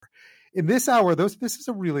In this hour, this is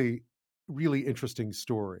a really, really interesting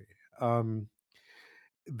story.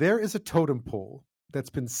 There is a totem pole that's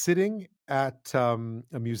been sitting at a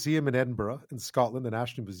museum in Edinburgh, in Scotland, the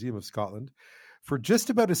National Museum of Scotland, for just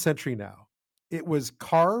about a century now. It was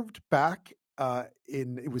carved back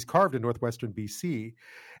in northwestern BC,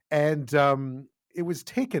 and it was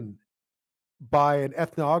taken by an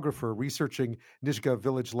ethnographer researching Nisga'a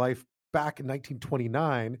village life back in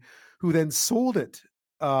 1929, who then sold it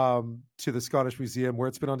to the Scottish Museum, where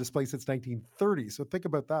it's been on display since 1930. So think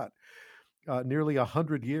about that. Nearly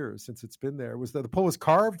 100 years since it's been there. The pole was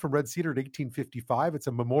carved from red cedar in 1855. It's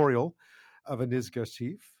a memorial of a Nisga'a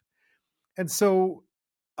chief. And so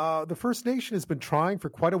the First Nation has been trying for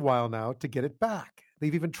quite a while now to get it back.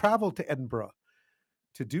 They've even traveled to Edinburgh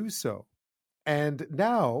to do so. And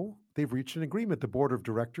now they've reached an agreement. The board of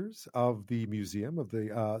directors of the museum, of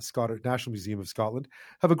the Scottish National Museum of Scotland,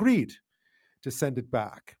 have agreed to send it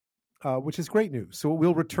back, which is great news. So it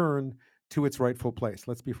will return to its rightful place.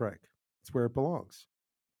 Let's be frank. It's where it belongs.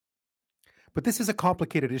 But this is a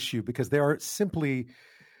complicated issue because there are simply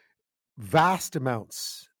vast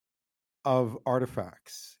amounts of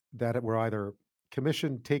artifacts that were either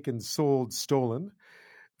commissioned, taken, sold, stolen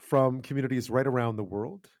from communities right around the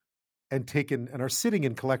world and taken and are sitting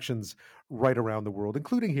in collections right around the world,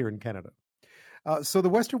 including here in Canada. So the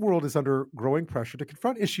Western world is under growing pressure to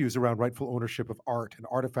confront issues around rightful ownership of art and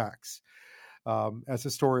artifacts. As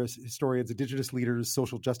historians, Indigenous leaders,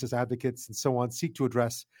 social justice advocates, and so on seek to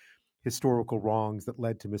address historical wrongs that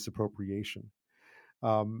led to misappropriation.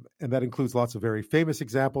 And that includes lots of very famous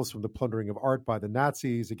examples, from the plundering of art by the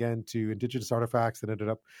Nazis, again, to Indigenous artifacts that ended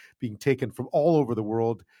up being taken from all over the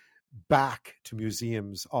world back to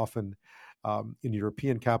museums, often in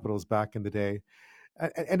European capitals back in the day.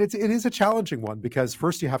 And it is a challenging one, because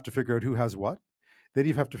first you have to figure out who has what. Then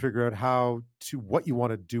you have to figure out what you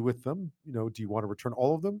want to do with them. Do you want to return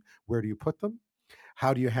all of them? Where do you put them?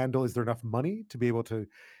 How do you handle, is there enough money to be able to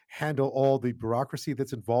handle all the bureaucracy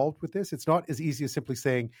that's involved with this? It's not as easy as simply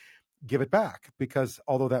saying, give it back, because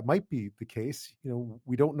although that might be the case,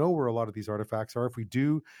 we don't know where a lot of these artifacts are. If we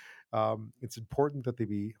do, it's important that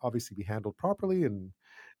they obviously be handled properly and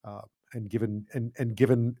given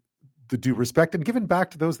the due respect and given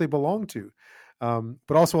back to those they belong to.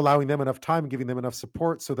 But also allowing them enough time and giving them enough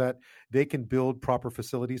support so that they can build proper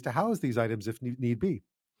facilities to house these items if need be.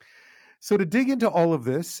 So to dig into all of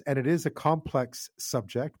this, and it is a complex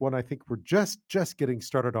subject, one I think we're just getting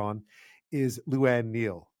started on, is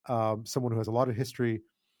Neel, someone who has a lot of history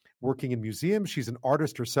working in museums. She's an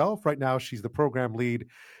artist herself. Right now, she's the program lead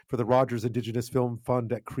for the Rogers Indigenous Film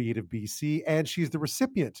Fund at Creative BC, and she's the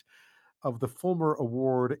recipient of the Fulmer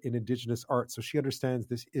Award in Indigenous Art. So she understands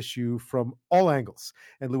this issue from all angles.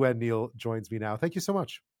 And Neel joins me now. Thank you so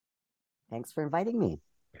much. Thanks for inviting me.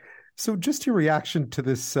 So just your reaction to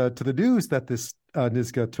this, to the news that this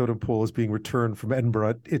Nisga'a totem pole is being returned from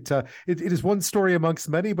Edinburgh. It is one story amongst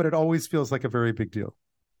many, but it always feels like a very big deal.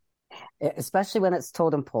 Especially when it's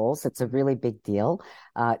totem poles, it's a really big deal.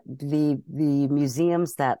 The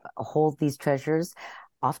museums that hold these treasures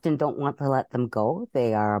often don't want to let them go.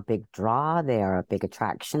 They are a big draw. They are a big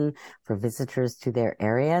attraction for visitors to their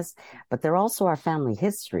areas, but they're also our family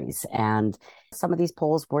histories. And some of these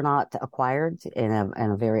poles were not acquired in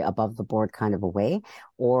a very above the board kind of a way,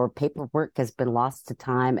 or paperwork has been lost to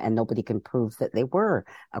time and nobody can prove that they were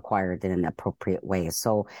acquired in an appropriate way.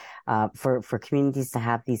 So for communities to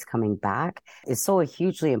have these coming back is so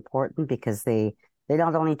hugely important, because they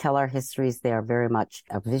not only tell our histories, they are very much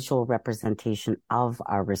a visual representation of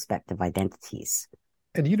our respective identities.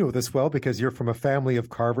 And you know this well because you're from a family of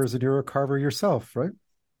carvers and you're a carver yourself, right?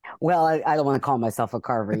 Well, I don't want to call myself a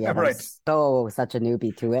carver yet. Right. I'm such a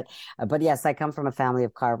newbie to it. But yes, I come from a family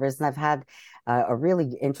of carvers, and I've had a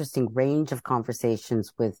really interesting range of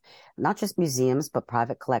conversations with not just museums, but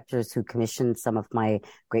private collectors who commissioned some of my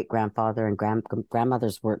great-grandfather and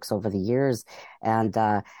grandmother's works over the years, and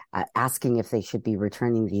asking if they should be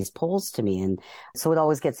returning these poles to me. And so it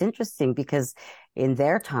always gets interesting, because in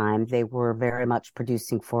their time, they were very much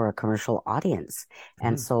producing for a commercial audience.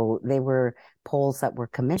 And so they were poles that were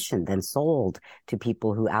commissioned and sold to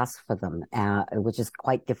people who asked for them, which is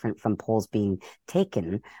quite different from poles being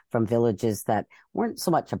taken from villages that weren't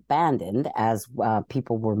so much abandoned as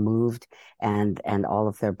people were moved and all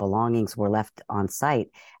of their belongings were left on site,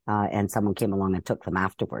 and someone came along and took them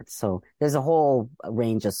afterwards. So there's a whole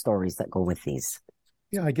range of stories that go with these.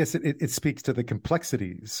 Yeah, I guess it speaks to the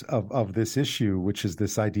complexities of this issue, which is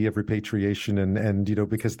this idea of repatriation, and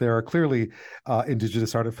because there are clearly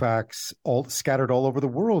Indigenous artifacts all scattered all over the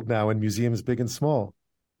world now in museums, big and small.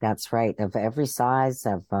 That's right, of every size,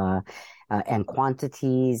 of and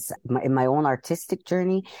quantities. In my own artistic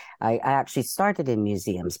journey, I actually started in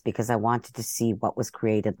museums because I wanted to see what was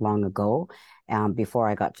created long ago. Before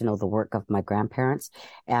I got to know the work of my grandparents.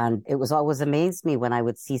 And it was always amazed me when I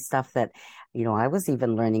would see stuff that, I was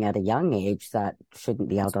even learning at a young age that shouldn't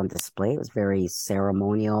be out on display. It was very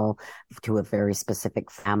ceremonial to a very specific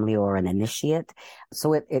family or an initiate.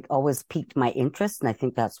 So it always piqued my interest. And I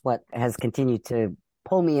think that's what has continued to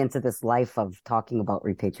pull me into this life of talking about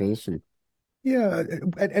repatriation. Yeah,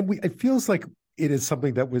 and it feels like it is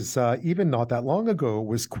something that was even not that long ago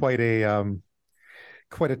was quite a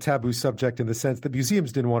taboo subject in the sense that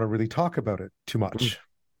museums didn't want to really talk about it too much.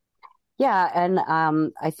 Yeah, and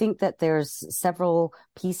I think that there's several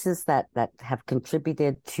pieces that have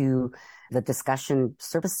contributed to the discussion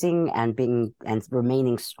surfacing and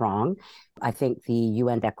remaining strong. I think the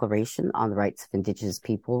UN Declaration on the Rights of Indigenous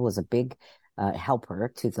People was a big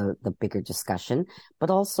helper to the bigger discussion,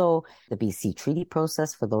 but also the BC Treaty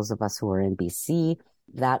process for those of us who are in BC.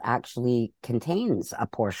 That actually contains a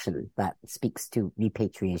portion that speaks to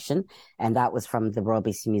repatriation, and that was from the Royal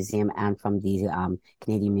BC Museum and from the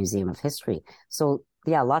Canadian Museum of History. So,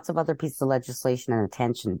 yeah, lots of other pieces of legislation and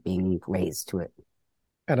attention being raised to it.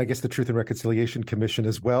 And I guess the Truth and Reconciliation Commission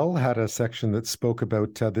as well had a section that spoke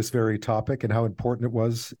about this very topic and how important it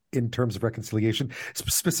was in terms of reconciliation,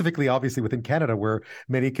 specifically, obviously, within Canada, where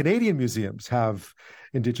many Canadian museums have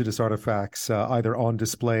Indigenous artifacts either on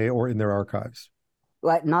display or in their archives.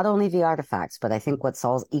 Well, not only the artifacts, but I think what's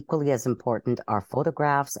all equally as important are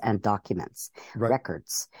photographs and documents,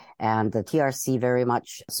 records. And the TRC very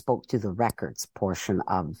much spoke to the records portion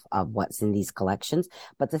of what's in these collections.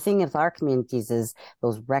 But the thing with our communities is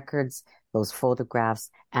those records, those photographs,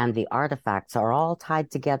 and the artifacts are all tied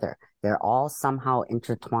together. They're all somehow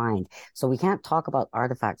intertwined. So we can't talk about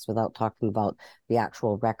artifacts without talking about the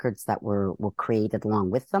actual records that were created along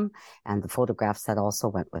with them and the photographs that also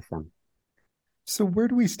went with them. So where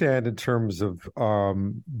do we stand in terms of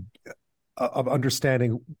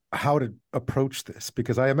understanding how to approach this?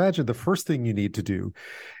 Because I imagine the first thing you need to do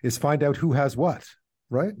is find out who has what,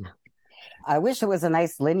 right? I wish it was a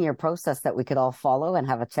nice linear process that we could all follow and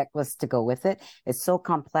have a checklist to go with it. It's so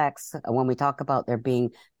complex when we talk about there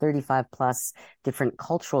being 35 plus different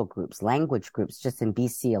cultural groups, language groups, just in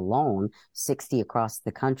BC alone, 60 across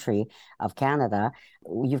the country of Canada.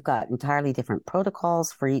 You've got entirely different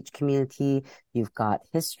protocols for each community. You've got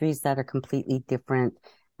histories that are completely different.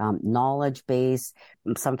 Knowledge base.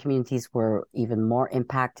 Some communities were even more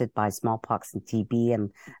impacted by smallpox and TB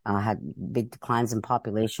and had big declines in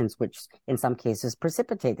populations, which in some cases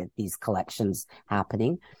precipitated these collections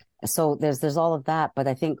happening. So there's all of that. But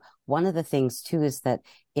I think one of the things too is that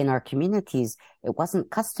in our communities, it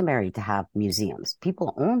wasn't customary to have museums.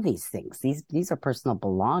 People own these things. These are personal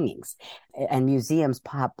belongings. And museums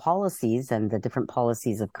have policies, and the different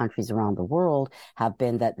policies of countries around the world have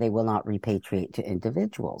been that they will not repatriate to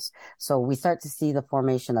individuals. So we start to see the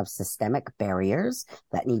formation of systemic barriers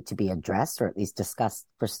that need to be addressed, or at least discussed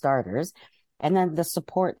for starters. And then the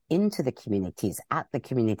support into the communities at the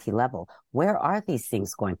community level. Where are these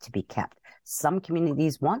things going to be kept? Some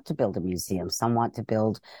communities want to build a museum. Some want to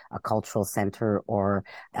build a cultural center or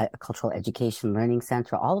a cultural education learning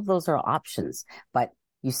center. All of those are options, but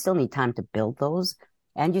you still need time to build those.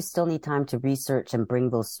 And you still need time to research and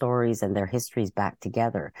bring those stories and their histories back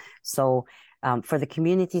together. So for the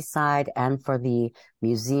community side and for the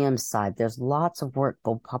museum side, there's lots of work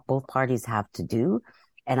both parties have to do.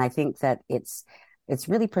 And I think that it's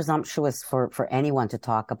really presumptuous for anyone to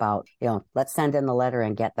talk about, let's send in the letter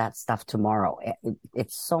and get that stuff tomorrow.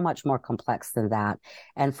 It's so much more complex than that.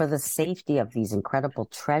 And for the safety of these incredible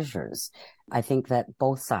treasures, I think that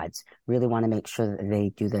both sides really want to make sure that they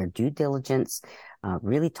do their due diligence,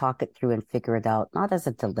 really talk it through and figure it out, not as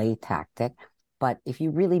a delay tactic, but if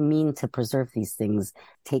you really mean to preserve these things,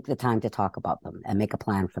 take the time to talk about them and make a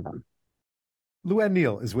plan for them.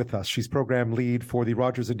 Neel is with us. She's program lead for the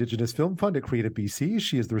Rogers Indigenous Film Fund at Creative BC.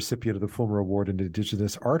 She is the recipient of the Fulmer Award in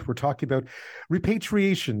Indigenous Art. We're talking about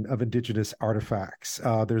repatriation of Indigenous artifacts.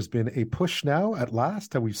 There's been a push now at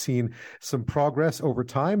last, and we've seen some progress over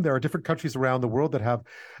time. There are different countries around the world that have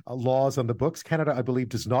laws on the books. Canada, I believe,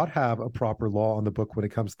 does not have a proper law on the book when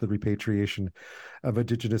it comes to the repatriation of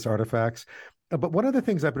Indigenous artifacts. But one of the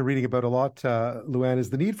things I've been reading about a lot, Luann, is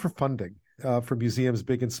the need for funding for museums,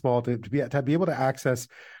 big and small, to be able to access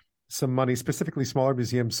some money, specifically smaller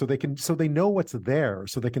museums, so they know what's there,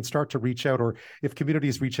 so they can start to reach out, or if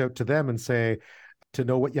communities reach out to them and say, to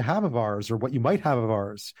know what you have of ours or what you might have of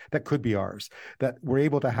ours that could be ours, that we're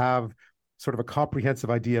able to have sort of a comprehensive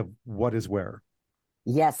idea of what is where.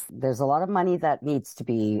 Yes, there's a lot of money that needs to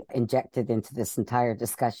be injected into this entire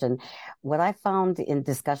discussion. What I found in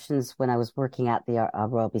discussions when I was working at the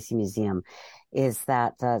Royal BC Museum is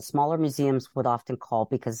that smaller museums would often call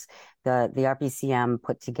because the RBCM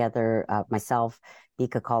put together myself,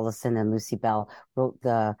 Ika Collison, and Lucy Bell wrote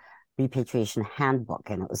the Repatriation Handbook,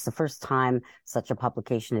 and it was the first time such a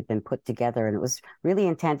publication had been put together, and it was really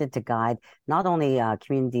intended to guide not only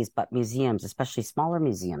communities but museums, especially smaller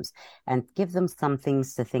museums, and give them some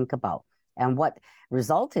things to think about. And what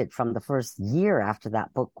resulted from the first year after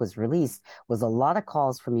that book was released was a lot of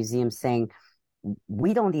calls from museums saying,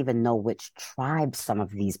 we don't even know which tribes some of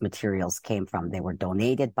these materials came from. They were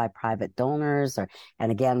donated by private donors,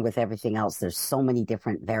 and again, with everything else, there's so many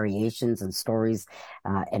different variations and stories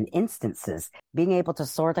and instances. Being able to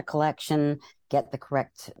sort a collection, get the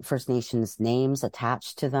correct First Nations names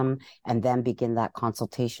attached to them, and then begin that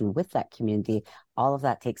consultation with that community, all of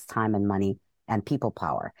that takes time and money and people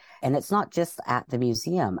power. And it's not just at the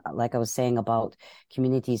museum. Like I was saying about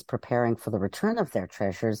communities preparing for the return of their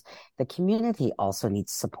treasures, the community also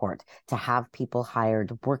needs support to have people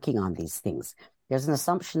hired working on these things. There's an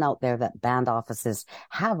assumption out there that band offices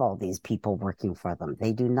have all these people working for them.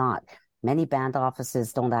 They do not. Many band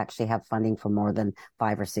offices don't actually have funding for more than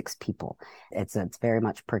 5 or 6 people. It's very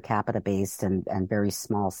much per capita based and very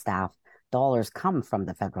small staff. Dollars come from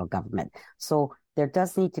the federal government. So there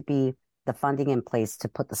does need to be the funding in place to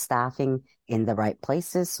put the staffing in the right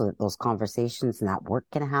places so that those conversations and that work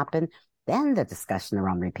can happen. Then the discussion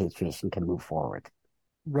around repatriation can move forward.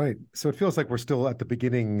 Right. So it feels like we're still at the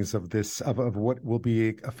beginnings of this, of what will be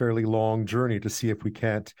a fairly long journey to see if we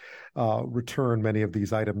can't return many of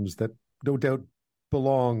these items that no doubt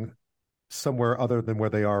belong somewhere other than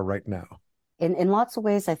where they are right now. In lots of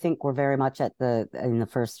ways, I think we're very much in the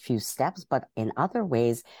first few steps, but in other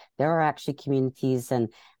ways, there are actually communities, and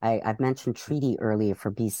I've mentioned treaty earlier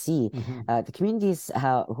for BC. Mm-hmm. The communities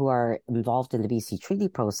who are involved in the BC treaty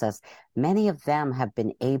process, many of them have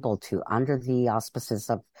been able to, under the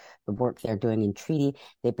auspices of the work they're doing in treaty,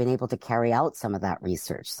 they've been able to carry out some of that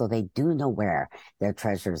research. So they do know where their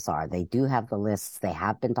treasures are. They do have the lists. They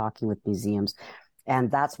have been talking with museums.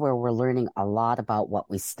 And that's where we're learning a lot about what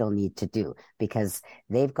we still need to do, because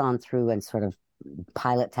they've gone through and sort of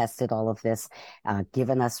pilot tested all of this,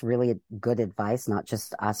 given us really good advice, not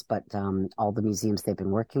just us, but all the museums they've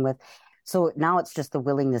been working with. So now it's just the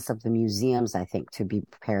willingness of the museums, I think, to be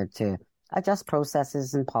prepared to adjust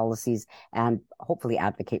processes and policies and hopefully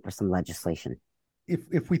advocate for some legislation.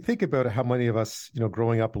 If we think about how many of us,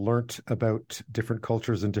 growing up, learnt about different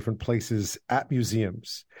cultures and different places at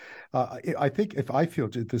museums, I think if I feel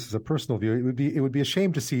this is a personal view, it would be a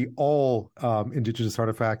shame to see all Indigenous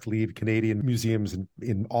artifacts leave Canadian museums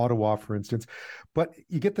in Ottawa, for instance. But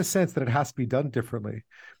you get the sense that it has to be done differently.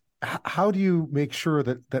 How do you make sure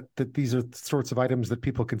that these are the sorts of items that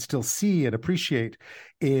people can still see and appreciate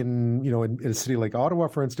in a city like Ottawa,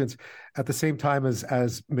 for instance, at the same time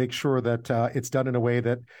as make sure that it's done in a way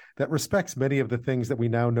that respects many of the things that we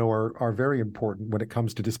now know are very important when it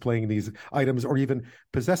comes to displaying these items or even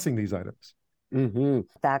possessing these items? Mm-hmm.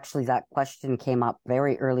 Actually, that question came up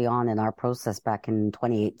very early on in our process back in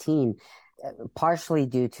 2018. Partially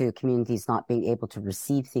due to communities not being able to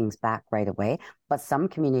receive things back right away, but some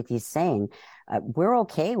communities saying we're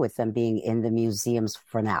okay with them being in the museums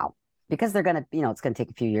for now because they're going to, it's going to take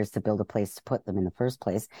a few years to build a place to put them in the first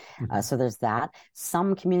place. Mm-hmm. So there's that.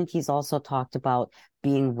 Some communities also talked about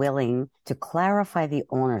being willing to clarify the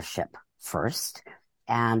ownership first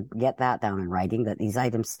and get that down in writing, that these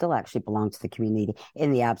items still actually belong to the community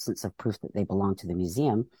in the absence of proof that they belong to the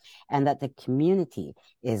museum, and that the community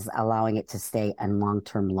is allowing it to stay in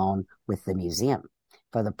long-term loan with the museum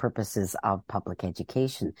for the purposes of public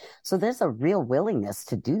education. So there's a real willingness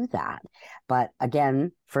to do that. But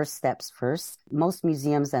again, first steps first. Most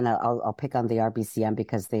museums, and I'll pick on the RBCM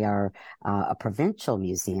because they are a provincial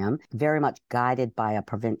museum, very much guided by a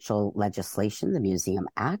provincial legislation, the Museum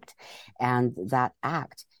Act. And that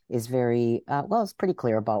act is very, it's pretty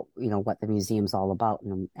clear about, what the museum's all about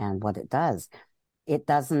and what it does. It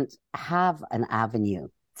doesn't have an avenue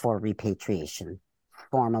for repatriation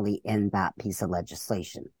formally in that piece of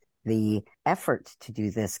legislation. The effort to do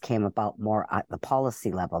this came about more at the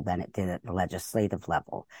policy level than it did at the legislative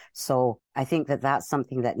level. So I think that that's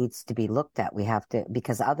something that needs to be looked at. We have to,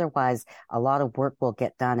 because otherwise a lot of work will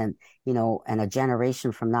get done and, and a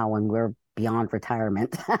generation from now when we're beyond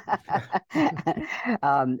retirement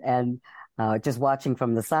and just watching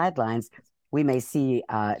from the sidelines, we may see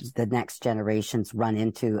the next generations run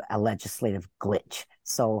into a legislative glitch.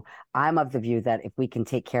 So I'm of the view that if we can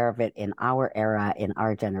take care of it in our era, in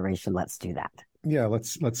our generation, let's do that. Yeah,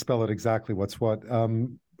 let's spell it exactly what's what.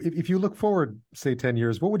 If you look forward, say 10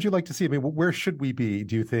 years, what would you like to see? I mean, where should we be,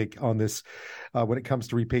 do you think, on this when it comes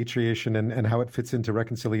to repatriation and how it fits into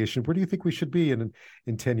reconciliation? Where do you think we should be in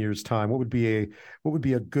 10 years' time? What would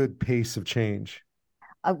be a good pace of change?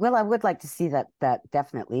 Well, I would like to see that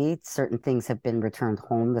definitely certain things have been returned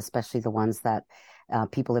home, especially the ones that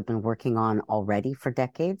people have been working on already for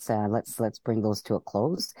decades. Let's bring those to a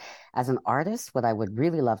close. As an artist, what I would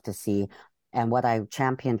really love to see, and what I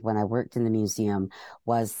championed when I worked in the museum,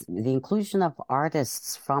 was the inclusion of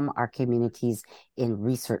artists from our communities in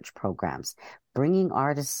research programs, bringing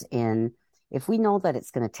artists in. If we know that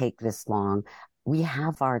it's going to take this long, we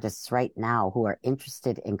have artists right now who are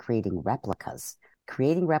interested in creating replicas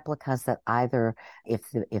that either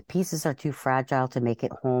if pieces are too fragile to make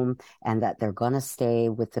it home and that they're going to stay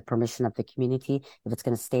with the permission of the community, if it's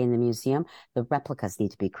going to stay in the museum, the replicas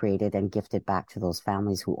need to be created and gifted back to those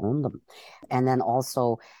families who own them. And then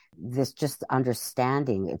also this just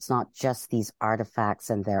understanding, it's not just these artifacts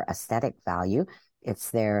and their aesthetic value,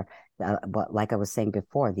 it's their but like I was saying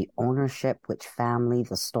before, the ownership, which family,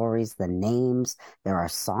 the stories, the names, there are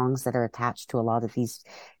songs that are attached to a lot of these,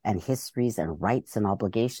 and histories and rights and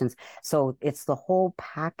obligations. So it's the whole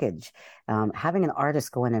package. Having an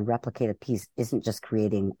artist go in and replicate a piece isn't just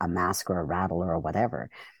creating a mask or a rattler or whatever.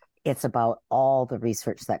 It's about all the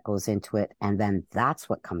research that goes into it, and then that's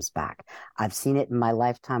what comes back. I've seen it in my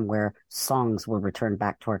lifetime where songs were returned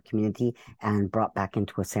back to our community and brought back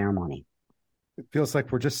into a ceremony. It feels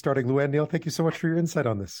like we're just starting. Luann, Neel, thank you so much for your insight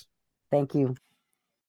on this. Thank you.